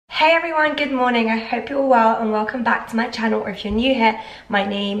Hey everyone, good morning. I hope you're well and welcome back to my channel, or if you're new here, my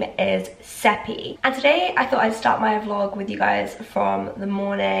name is Seppi. And today I thought I'd start my vlog with you guys from the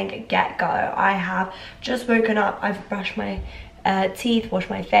morning get-go. I have just woken up, I've brushed my teeth, washed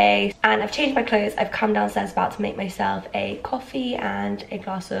my face, and I've changed my clothes. I've come downstairs about to make myself a coffee and a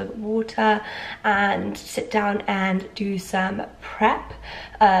glass of water and sit down and do some prep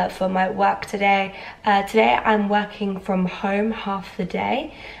for my work today. Today I'm working from home half the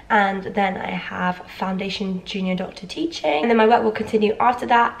day, and then I have foundation junior doctor teaching, and then my work will continue after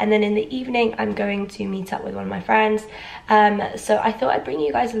that, and then in the evening I'm going to meet up with one of my friends. So I thought I'd bring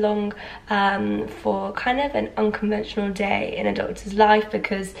you guys along for kind of an unconventional day in a doctor's life,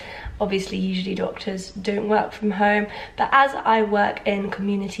 because obviously usually doctors don't work from home, but as I work in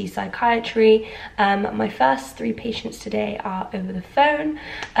community psychiatry, my first 3 patients today are over the phone,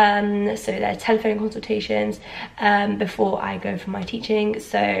 so they're telephone consultations before I go for my teaching,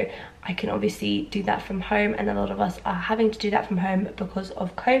 so I can obviously do that from home, and a lot of us are having to do that from home because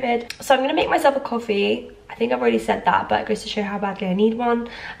of COVID. So I'm gonna make myself a coffee. I think I've already said that, but it goes to show how badly I need one.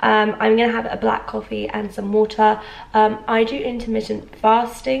 I'm gonna have a black coffee and some water. I do intermittent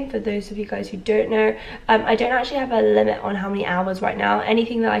fasting, for those of you guys who don't know. I don't actually have a limit on how many hours right now.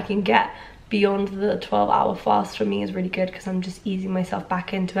 Anything that I can get beyond the 12-hour fast for me is really good, because I'm just easing myself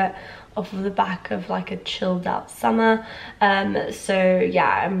back into it off of the back of like a chilled out summer. So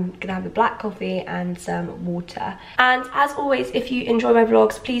yeah, I'm gonna have a black coffee and some water. And as always, if you enjoy my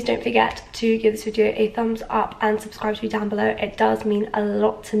vlogs, please don't forget to give this video a thumbs up and subscribe to me down below. It does mean a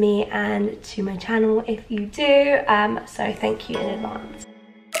lot to me and to my channel if you do, so thank you in advance.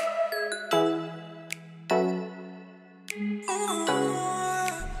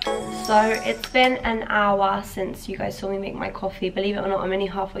 So it's been an hour since you guys saw me make my coffee. Believe it or not, I'm only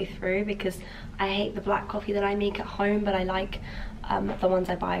halfway through, because I hate the black coffee that I make at home, but I like the ones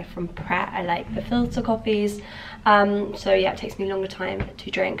I buy from Pret. I like the filter coffees. So yeah, it takes me a longer time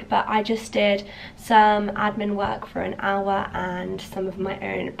to drink, but I just did some admin work for an hour and some of my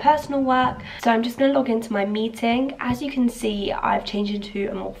own personal work. So I'm just gonna log into my meeting. As you can see, I've changed into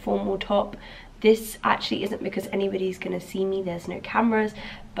a more formal top. This actually isn't because anybody's gonna see me, there's no cameras,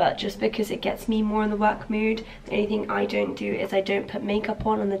 but just because it gets me more in the work mood. The only thing I don't do is I don't put makeup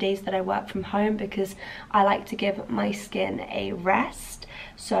on the days that I work from home, because I like to give my skin a rest.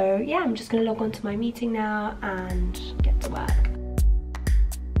 So yeah, I'm just gonna log on to my meeting now and get to work.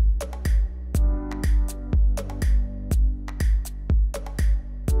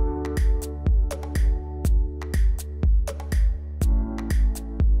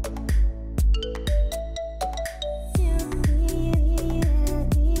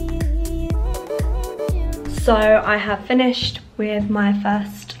 So I have finished with my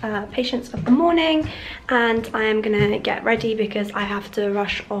first patients of the morning, and I am gonna get ready because I have to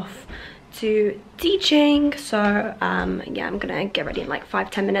rush off to teaching. So yeah, I'm gonna get ready in like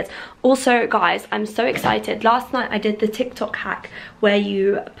 5-10 minutes. Also guys, I'm so excited. Last night I did the TikTok hack where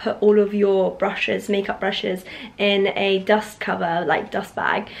you put all of your brushes, makeup brushes, in a dust cover, like dust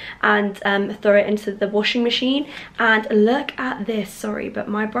bag, and throw it into the washing machine. And look at this, sorry, but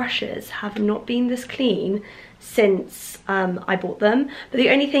my brushes have not been this clean since I bought them. But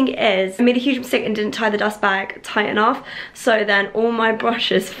the only thing is, I made a huge mistake and didn't tie the dust bag tight enough, so then all my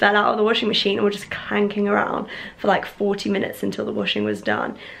brushes fell out of the washing machine and were just clanking around for like 40 minutes until the washing was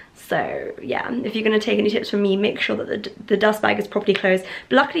done. So yeah, if you're going to take any tips from me, make sure that the dust bag is properly closed.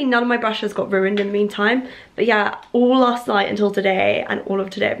 But luckily none of my brushes got ruined in the meantime. But yeah, all last night until today and all of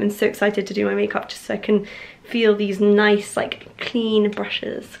today I've been so excited to do my makeup, just so I can feel these nice like clean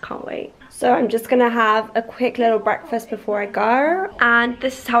brushes. Can't wait. So I'm just gonna have a quick little breakfast before I go, and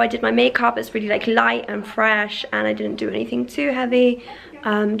this is how I did my makeup. It's really like light and fresh, and I didn't do anything too heavy,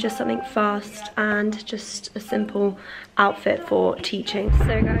 just something fast and just a simple outfit for teaching.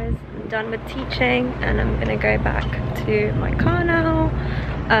 So guys, I'm done with teaching and I'm gonna go back to my car now.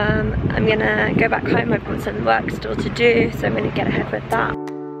 I'm gonna go back home. I've got some work still to do, so I'm gonna get ahead with that.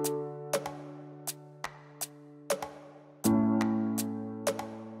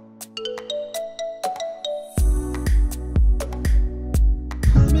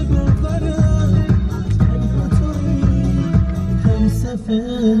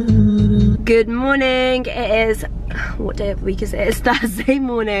 Good morning. It is, what day of the week is it? It's Thursday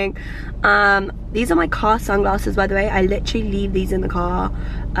morning. These are my car sunglasses, by the way. I literally leave these in the car.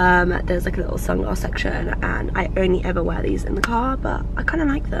 There's like a little sunglass section, and I only ever wear these in the car, but I kind of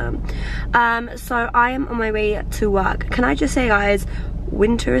like them. So I am on my way to work. Can I just say, guys,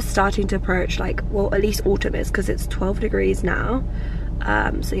 winter is starting to approach, like, well, at least autumn is, because it's 12 degrees now.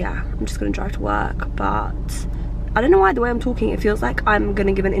 So yeah, I'm just gonna drive to work, but I don't know why the way I'm talking, it feels like I'm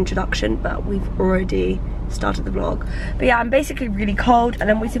gonna give an introduction, but we've already started the vlog. But yeah, I'm basically really cold and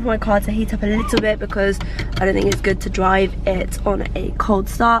I'm waiting for my car to heat up a little bit because I don't think it's good to drive it on a cold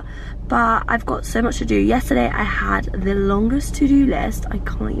start. But I've got so much to do. Yesterday I had the longest to-do list, I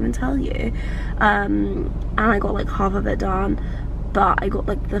can't even tell you, and I got like half of it done, but I got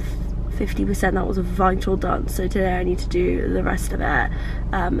like the 50% that was vital done. So today I need to do the rest of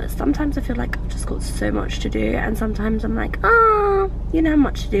it. Sometimes I feel like I've just got so much to do, and sometimes I'm like, you don't have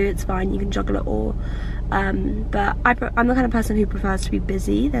much to do, it's fine, you can juggle it all. But I'm the kind of person who prefers to be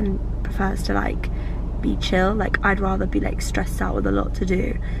busy than prefers to like be chill. Like I'd rather be like stressed out with a lot to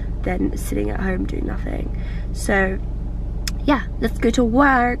do than sitting at home doing nothing. So yeah, let's go to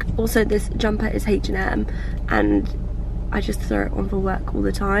work. Also, this jumper is H&M and I just throw it on for work all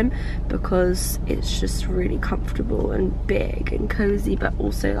the time because it's just really comfortable and big and cozy, but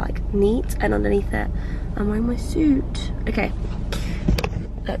also like neat. And underneath it I'm wearing my suit. Okay,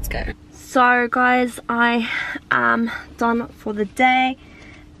 let's go. So guys, I am done for the day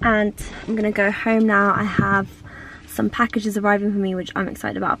and I'm gonna go home now. I have some packages arriving for me, which I'm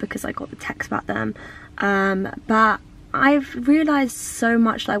excited about because I got the text about them. But I've realised so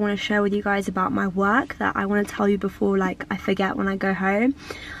much that I want to share with you guys about my work that I want to tell you before like I forget when I go home.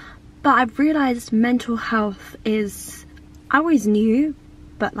 But I've realised mental health is, I always knew,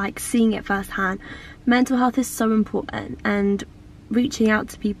 but like seeing it firsthand, mental health is so important, and reaching out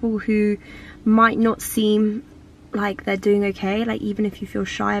to people who might not seem like they're doing okay, like even if you feel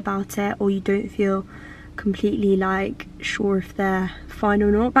shy about it or you don't feel completely like sure if they're fine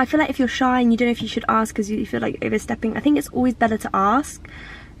or not. But I feel like if you're shy and you don't know if you should ask because you feel like overstepping, I think it's always better to ask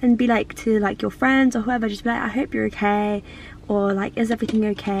and be like to like your friends or whoever, just be like, I hope you're okay, or like, is everything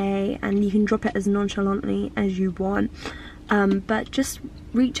okay? And you can drop it as nonchalantly as you want, but just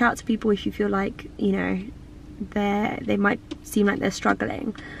reach out to people if you feel like, you know, they might seem like they're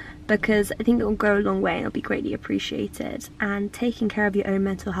struggling, because I think it will go a long way and it'll be greatly appreciated. And taking care of your own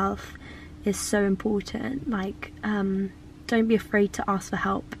mental health is so important. Like don't be afraid to ask for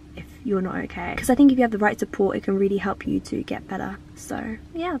help if you're not okay, because I think if you have the right support it can really help you to get better. So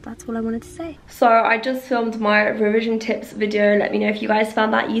yeah, that's all I wanted to say. So I just filmed my revision tips video. Let me know if you guys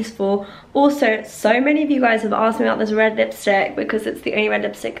found that useful. Also, so many of you guys have asked me about this red lipstick because it's the only red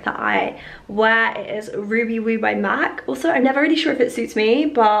lipstick that I wear. It is Ruby Woo by MAC. Also, I'm never really sure if it suits me,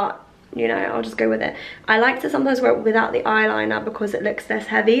 but you know, I'll just go with it. I like to sometimes wear it without the eyeliner because it looks less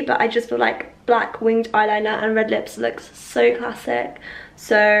heavy, but I just feel like black winged eyeliner and red lips looks so classic.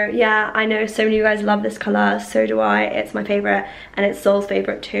 So yeah, I know so many of you guys love this colour, so do I. It's my favourite and it's Sol's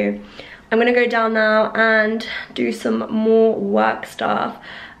favourite too. I'm gonna go down now and do some more work stuff.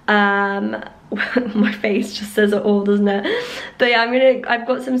 My face just says it all, doesn't it? But yeah, I've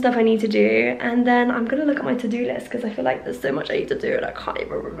got some stuff I need to do, and then I'm gonna look at my to-do list because I feel like there's so much I need to do and I can't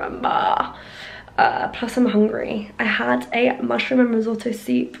even remember. Plus I'm hungry. I had a mushroom and risotto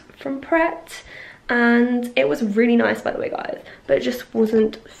soup from Pret and it was really nice, by the way guys, but it just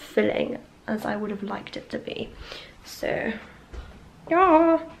wasn't filling as I would have liked it to be. So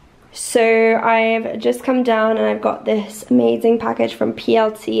yeah. So I've just come down and I've got this amazing package from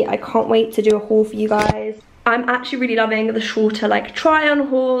PLT. I can't wait to do a haul for you guys. I'm actually really loving the shorter like try on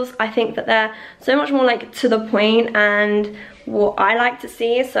hauls. I think that they're so much more like to the point and what I like to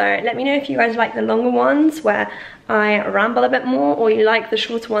see. So let me know if you guys like the longer ones where I ramble a bit more, or you like the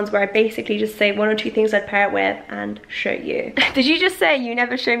shorter ones where I basically just say one or two things I'd pair it with and show you. Did you just say you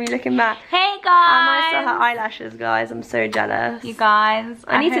never show me looking back? Hey guys! I still have eyelashes, guys. I'm so jealous. You guys,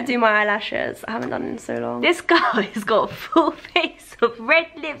 I need to do my eyelashes. I haven't done it in so long. This girl has got a full face of red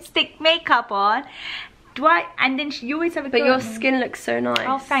lipstick makeup on. And then you always have a But your skin looks so nice.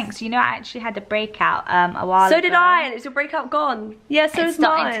 Oh, thanks. You know, I actually had a breakout a while ago. So did I, and is your breakout gone? Yeah, so it's is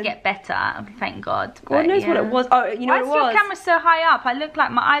mine. starting to get better, thank God. God knows what it was. Oh, you know what it was? Why is your camera so high up? I look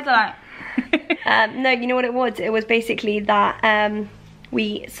like my eyes are like... No, you know what it was? It was basically that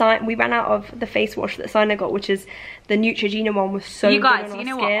we ran out of the face wash that Sina got, which is the Neutrogena one, was so you guys, good on you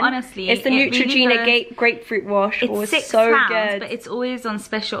know our skin. what, honestly, it's the Neutrogena really grapefruit wash. It's was £6, so good. but it's always on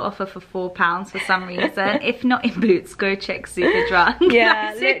special offer for £4 for some reason. If not in Boots, go check Superdrug.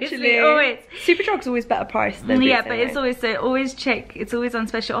 Yeah, like, literally. Always. Superdrug's always better priced than Boots. Yeah, but it's always so. Always check. It's always on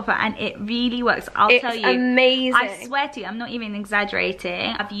special offer, and it really works. I'll tell you, it's amazing. I swear to you, I'm not even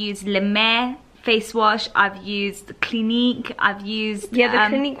exaggerating. I've used Le Mer face wash, I've used Clinique, I've used the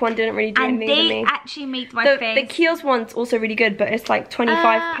Clinique one didn't really do anything to me. And they actually made my face. The Kiehl's one's also really good, but it's like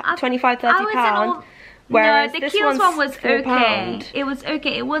 25, 30 pounds. Whereas no, the this Kiehl's one was okay. £4. It was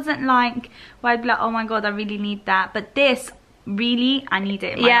okay. It wasn't like where I'd be like, oh my god, I really need that. But this, really, I need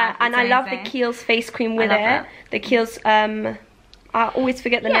it in my life. And I love the Kiehl's face cream with it. The Kiehl's, I always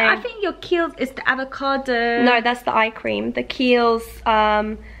forget the name. Yeah, I think your Kiehl's is the avocado. No, that's the eye cream. The Kiehl's,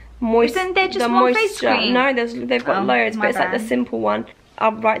 Isn't there just one face cream? No, they've got loads, but it's like the simple one.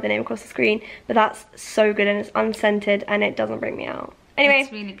 I'll write the name across the screen. But that's so good and it's unscented and it doesn't bring me out. Anyway,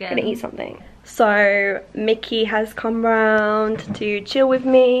 it's really good. I'm gonna eat something. So Mickey has come round to chill with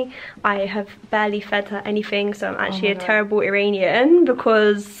me. I have barely fed her anything, so I'm actually a terrible Iranian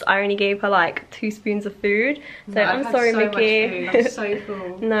because I only gave her like 2 spoons of food. So I'm sorry, Mickey. I'm so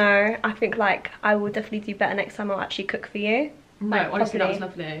full. No, I think like I will definitely do better next time. I'll actually cook for you. No, like, honestly, properly. that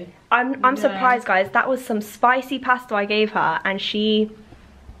was lovely. I'm surprised, guys. That was some spicy pasta I gave her, and she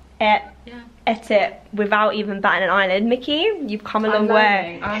ate it without even batting an eyelid. Mickey, you've come a long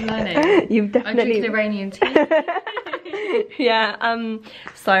way. I'm learning. You've definitely. I'm drinking Iranian tea. Yeah.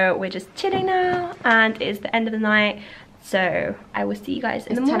 So we're just chilling now, and it's the end of the night. So I will see you guys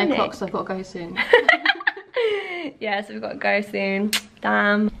in the morning. It's 10 o'clock, so I've got to go soon. Yeah, so we've got to go soon.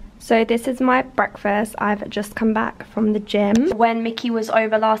 Damn. So this is my breakfast. I've just come back from the gym. When Mickey was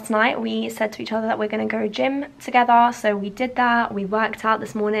over last night, we said to each other that we're gonna go gym together. So we did that, we worked out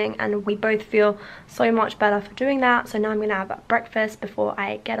this morning and we both feel so much better for doing that. So now I'm gonna have breakfast before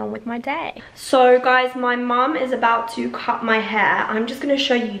I get on with my day. So guys, my mum is about to cut my hair. I'm just gonna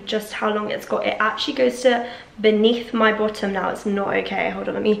show you just how long it's got. It actually goes to beneath my bottom now. It's not okay. Hold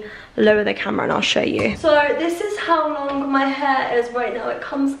on, let me lower the camera and I'll show you. So this is how long my hair is right now. It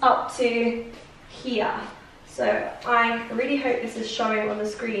comes up to here. So I really hope this is showing on the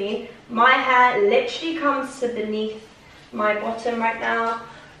screen. My hair literally comes to beneath my bottom right now.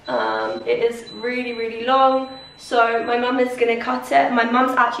 It is really, really long. So my mum is gonna cut it. My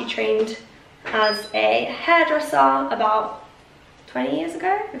mum's actually trained as a hairdresser about 20 years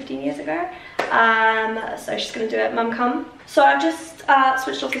ago, 15 years ago. So she's gonna do it. Mum, come. So I've just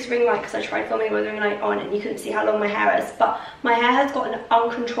switched off this ring light because I tried filming with the ring light on and you couldn't see how long my hair is, but my hair has gotten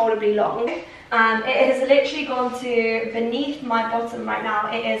uncontrollably long. It has literally gone to beneath my bottom right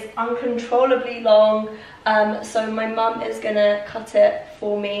now. It is uncontrollably long. So my mum is gonna cut it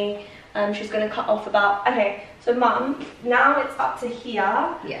for me. She's gonna cut off about, okay, so mum, now it's up to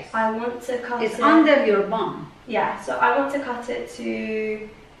here. Yes. I want to cut it. It's under your bum. Yeah, so I want to cut it to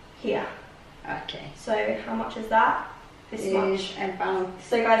here. Okay. So how much is that? This much. About,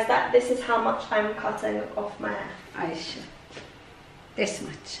 So guys, this is how much I'm cutting off my hair. I should, this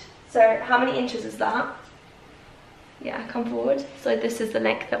much. So how many inches is that? Yeah, come forward. So this is the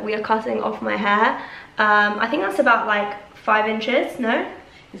length that we are cutting off my hair. I think that's about like 5 inches, no?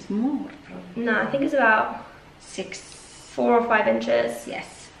 It's more probably. No, I think it's about 4 or 5 inches.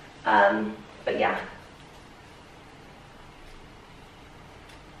 Yes. But yeah.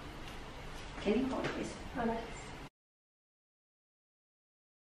 Can you hold this?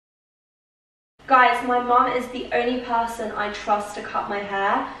 Guys, my mum is the only person I trust to cut my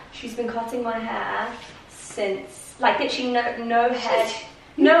hair. She's been cutting my hair since, like literally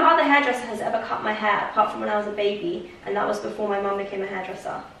no other hairdresser has ever cut my hair apart from when I was a baby, and that was before my mum became a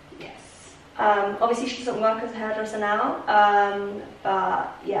hairdresser. Yes. Obviously she doesn't work as a hairdresser now,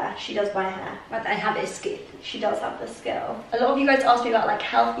 but yeah, she does my hair. But I have a skill. She does have the skill. A lot of you guys ask me about like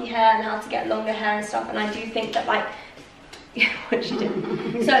healthy hair and how to get longer hair and stuff, and I do think that like, what she did.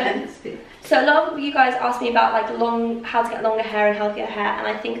 So a lot of you guys ask me about like how to get longer hair and healthier hair, and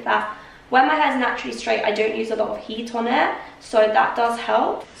I think that when my hair is naturally straight, I don't use a lot of heat on it, so that does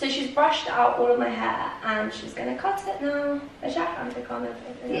help. So she's brushed out all of my hair and she's gonna cut it now.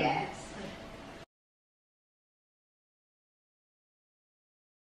 Yes.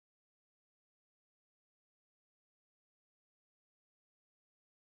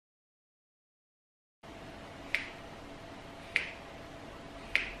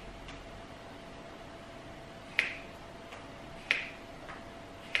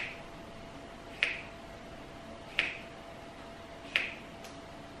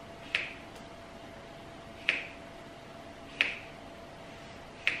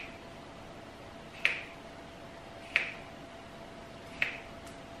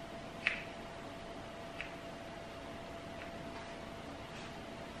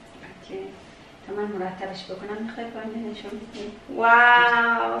 تمام مرتبش بکنم میخوای پایین نشون بدی؟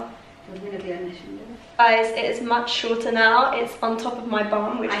 Wow. قربون بیار نشون بده. Guys, it is much shorter now. It's on top of my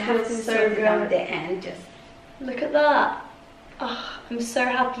bum, which feels so good. The end, just Look at that. Oh, I'm so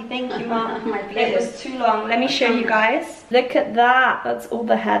happy. Thank you, Mum. My It pleasure. was too long. Let me show you guys. Look at that. That's all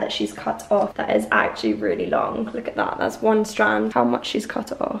the hair that she's cut off. That is actually really long. Look at that. That's one strand. How much she's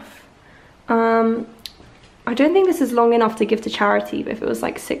cut it off. I don't think this is long enough to give to charity, but if it was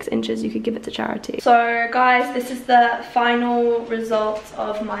like 6 inches, you could give it to charity. So guys, this is the final result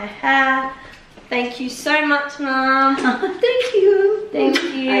of my hair. Thank you so much, Mum. Thank you. Thank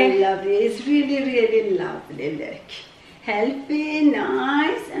you. I love it. It's really, really lovely. Look. Healthy,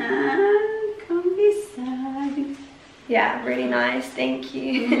 nice, and come beside. Yeah, really nice. Thank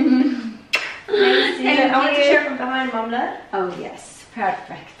you. Amazing. I want to show from behind, Mum, look. Oh yes,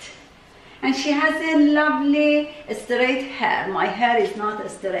 perfect. And she has a lovely straight hair. My hair is not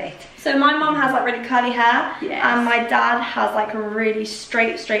straight. So my mum has like really curly hair, Yes. and my dad has like really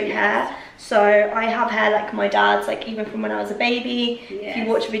straight hair. So I have hair like my dad's, like even from when I was a baby. If you Yes.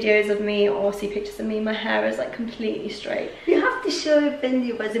 watch videos of me or see pictures of me, my hair is like completely straight. You have to show it when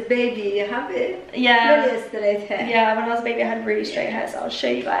you was a baby. You have a Yeah. really straight hair. Yeah, when I was a baby I had really straight hair, so I'll show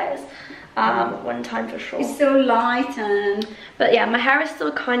you guys one time for sure. It's so light and But yeah, my hair is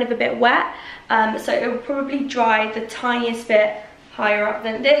still kind of a bit wet, so it will probably dry the tiniest bit higher up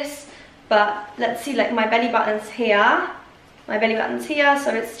than this. But let's see, like my belly button's here. My belly button's here,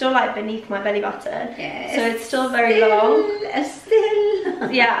 so it's still like beneath my belly button. yes. So it's still very long.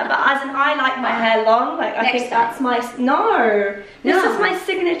 Still. Yeah, but as in I like my hair long. Like I Next think time. that's my This No. is my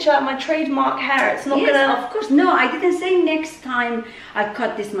signature, my trademark hair. It's not Yes, gonna. of course. No, I didn't say next time I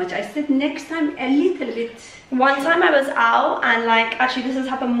cut this much. I said next time a little bit. One time I was out and like, actually this has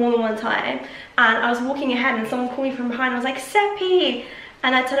happened more than one time, and I was walking ahead and someone called me from behind and was like, Seppi!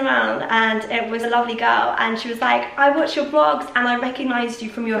 And I turned around and it was a lovely girl, and she was like, I watch your vlogs and I recognised you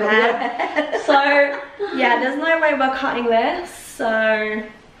from your hair. So yeah, there's no way we're cutting this, so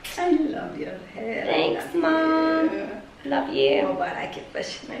I love your hair. thanks, I love Mum. you. Love you. Mubarak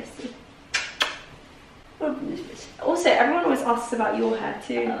bash. Merci. Also, everyone always asks about your hair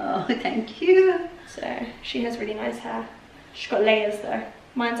too. Oh, thank you. So she has really nice hair. She's got layers though.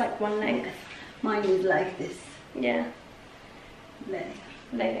 Mine's like one length. Mine is like this. Yeah. Like.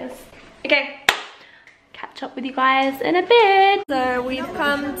 Layers. Okay, catch up with you guys in a bit. So we've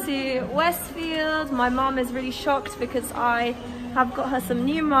come to Westfield. My mom is really shocked because I have got her some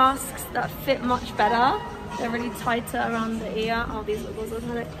new masks that fit much better. They're really tighter around the ear. Oh, these little ones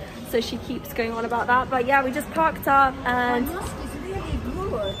on it. So she keeps going on about that. But yeah, we just parked up and My mask is really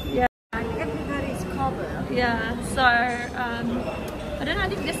good. yeah. And everywhere is covered. Yeah, so I don't know, I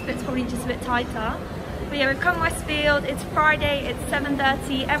think this bit's probably just a bit tighter. But yeah, we've come Westfield, it's Friday, it's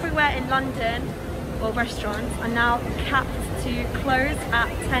 7:30. Everywhere in London, well, restaurants are now capped to close at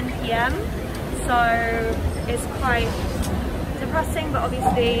 10 PM. So it's quite depressing, but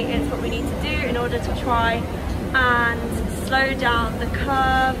obviously it's what we need to do in order to try and slow down the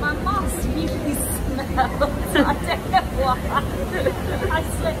curve. My mask really smells. I don't know why. I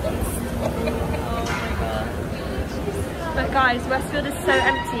swear Oh my god. But guys, Westfield is so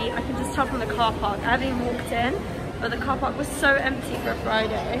empty. I can just tell from the car park. I haven't even walked in, but the car park was so empty for a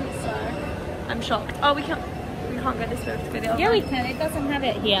Friday, so I'm shocked. Oh, we can't go this way, we have to go the other Yeah, way. we can. It doesn't have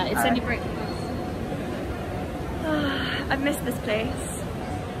it here. It's only brick. I've missed this place.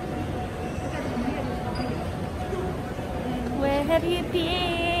 Where have you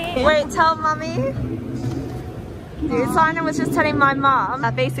been? Wait, tell mummy. Dude, Simon was just telling my mum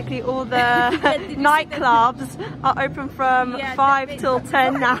that basically all the nightclubs are open from 5 till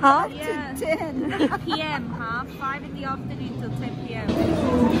 10 now. Yeah. 10 PM, huh? 5 in the afternoon till 10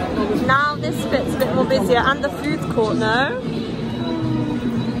 PM. Now this bit's a bit more busier, and the food court, no?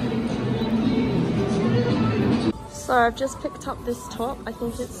 So I've just picked up this top. I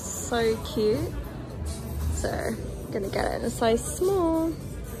think it's so cute. So I'm gonna get it in a size small.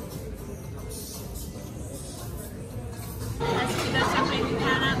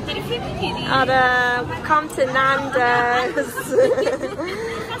 We've come to Nando's.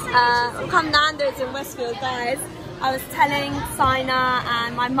 We've come Nando's in Westfield, guys. I was telling Sina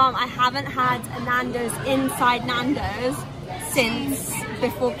and my mum I haven't had a Nando's inside Nando's since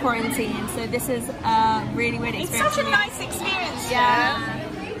before quarantine, so this is a really weird experience. It's such a nice experience. Yeah.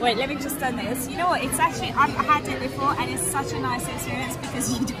 Wait, let me just done this. You know what? It's actually, I've had it before, and it's such a nice experience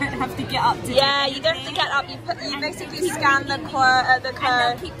because you don't have to get up to Yeah, do you don't have to anything. get up. You basically keep scan the code. And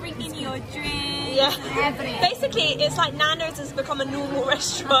they'll keep bringing you your drinks Yeah. and everything. Basically, it's like Nando's has become a normal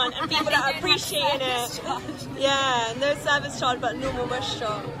restaurant, and people are appreciating it. Yeah, no service charge, but normal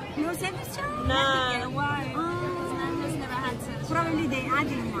restaurant. No service charge? No. Why? Nando's never had service. Probably they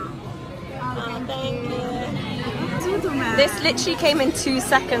adding now. Oh, thank you. This literally came in 2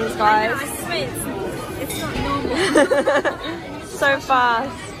 seconds, guys. I swear it's not normal. So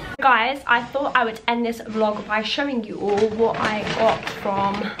fast. Guys, I thought I would end this vlog by showing you all what I got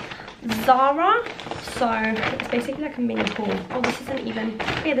from Zara. So it's basically like a mini haul. Oh, this isn't even,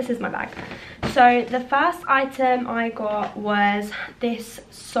 yeah, this is my bag. So the first item I got was this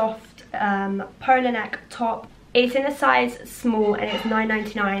soft polo neck top. It's in a size small and it's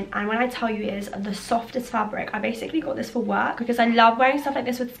 $9.99, and when I tell you it is the softest fabric, I basically got this for work because I love wearing stuff like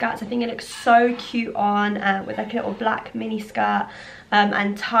this with skirts. I think it looks so cute on with like a little black mini skirt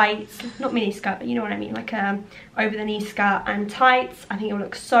and tights. Not mini skirt, but you know what I mean, like over the knee skirt and tights. I think it will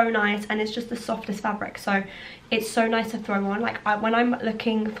look so nice, and it's just the softest fabric, so it's so nice to throw on. Like when I'm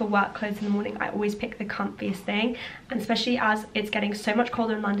looking for work clothes in the morning, I always pick the comfiest thing, and especially as it's getting so much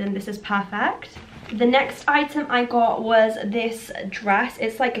colder in London, this is perfect. The next item I got was this dress.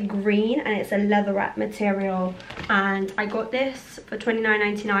 It's like green and it's a leatherette material, and I got this for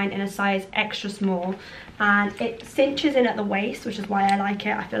 $29.99 in a size extra small, and it cinches in at the waist, which is why I like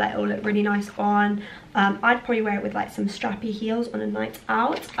it. I feel like it will look really nice on. I'd probably wear it with like some strappy heels on a night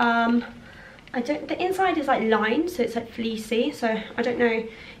out. The inside is like lined, so it's like fleecy, so I don't know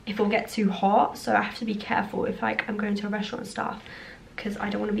if it'll get too hot, so I have to be careful if like I'm going to a restaurant and stuff, because I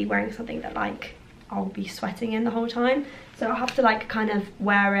don't want to be wearing something that like I'll be sweating in the whole time. So I'll have to like kind of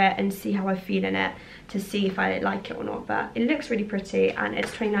wear it and see how I feel in it to see if I like it or not, but it looks really pretty and it's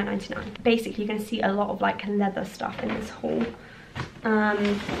 $29.99. Basically you're going to see a lot of like leather stuff in this haul. It's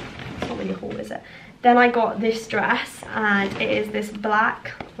not really a haul, is it? Then I got this dress, and it is this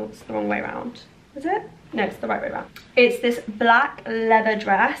black, oh, it's the wrong way around, is it? No, it's the right way around. It's this black leather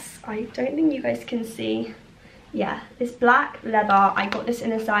dress. I don't think you guys can see. Yeah, this black leather. I got this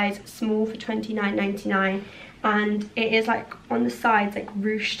in a size small for $29.99, and it is like on the sides like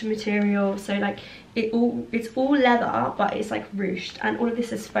ruched material, so like it's all leather, but it's like ruched, and all of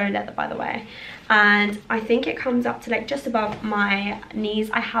this is faux leather, by the way, and I think it comes up to like just above my knees.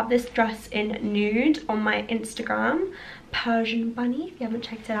 I have this dress in nude on my Instagram, Persian bunny, if you haven't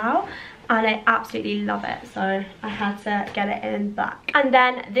checked it out, and I absolutely love it, so I had to get it in black. And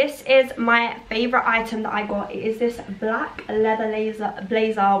then this is my favorite item that I got. It is this black leather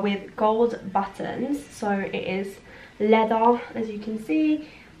blazer with gold buttons, so it is leather, as you can see,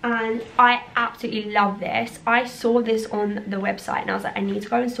 and I absolutely love this. I saw this on the website and I was like, I need to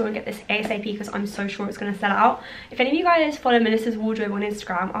go in store and get this ASAP because I'm so sure it's going to sell out. If any of you guys follow Melissa's wardrobe on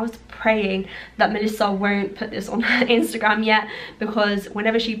Instagram, I was praying that Melissa won't put this on her Instagram yet, because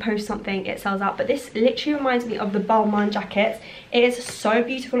whenever she posts something it sells out. But this literally reminds me of the Balmain jackets. It is so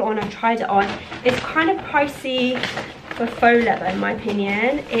beautiful on. I've tried it on. It's kind of pricey for faux leather in my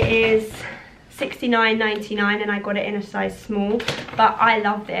opinion. It is $69.99 and I got it in a size small, but I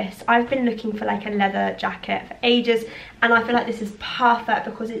love this. I've been looking for like a leather jacket for ages, and I feel like this is perfect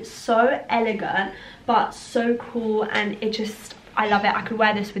because it's so elegant but so cool, and it just, I love it. I could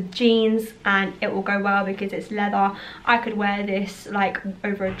wear this with jeans and it will go well because it's leather. I could wear this like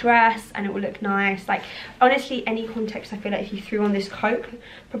over a dress and it will look nice. Like honestly, any context, I feel like if you threw on this coat,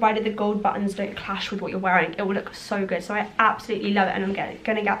 provided the gold buttons don't clash with what you're wearing, it will look so good. So I absolutely love it, and I'm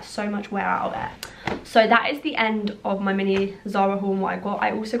gonna get so much wear out of it. So that is the end of my mini Zara haul and what I got.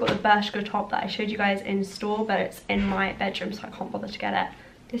 I also got the Bershka top that I showed you guys in store, but it's in my bedroom, so I can't bother to get it.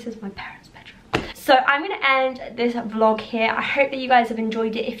 This is my parents' bedroom. So I'm going to end this vlog here. I hope that you guys have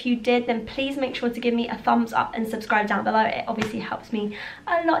enjoyed it. If you did, then please make sure to give me a thumbs up and subscribe down below. It obviously helps me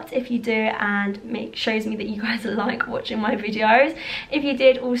a lot if you do, and shows me that you guys like watching my videos. If you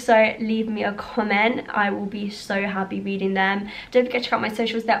did, also leave me a comment. I will be so happy reading them. Don't forget to check out my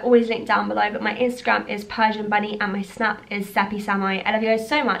socials. They're always linked down below, but my Instagram is Persian Bunny and my Snap is Seppi Samai. I love you guys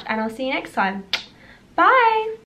so much, and I'll see you next time. Bye!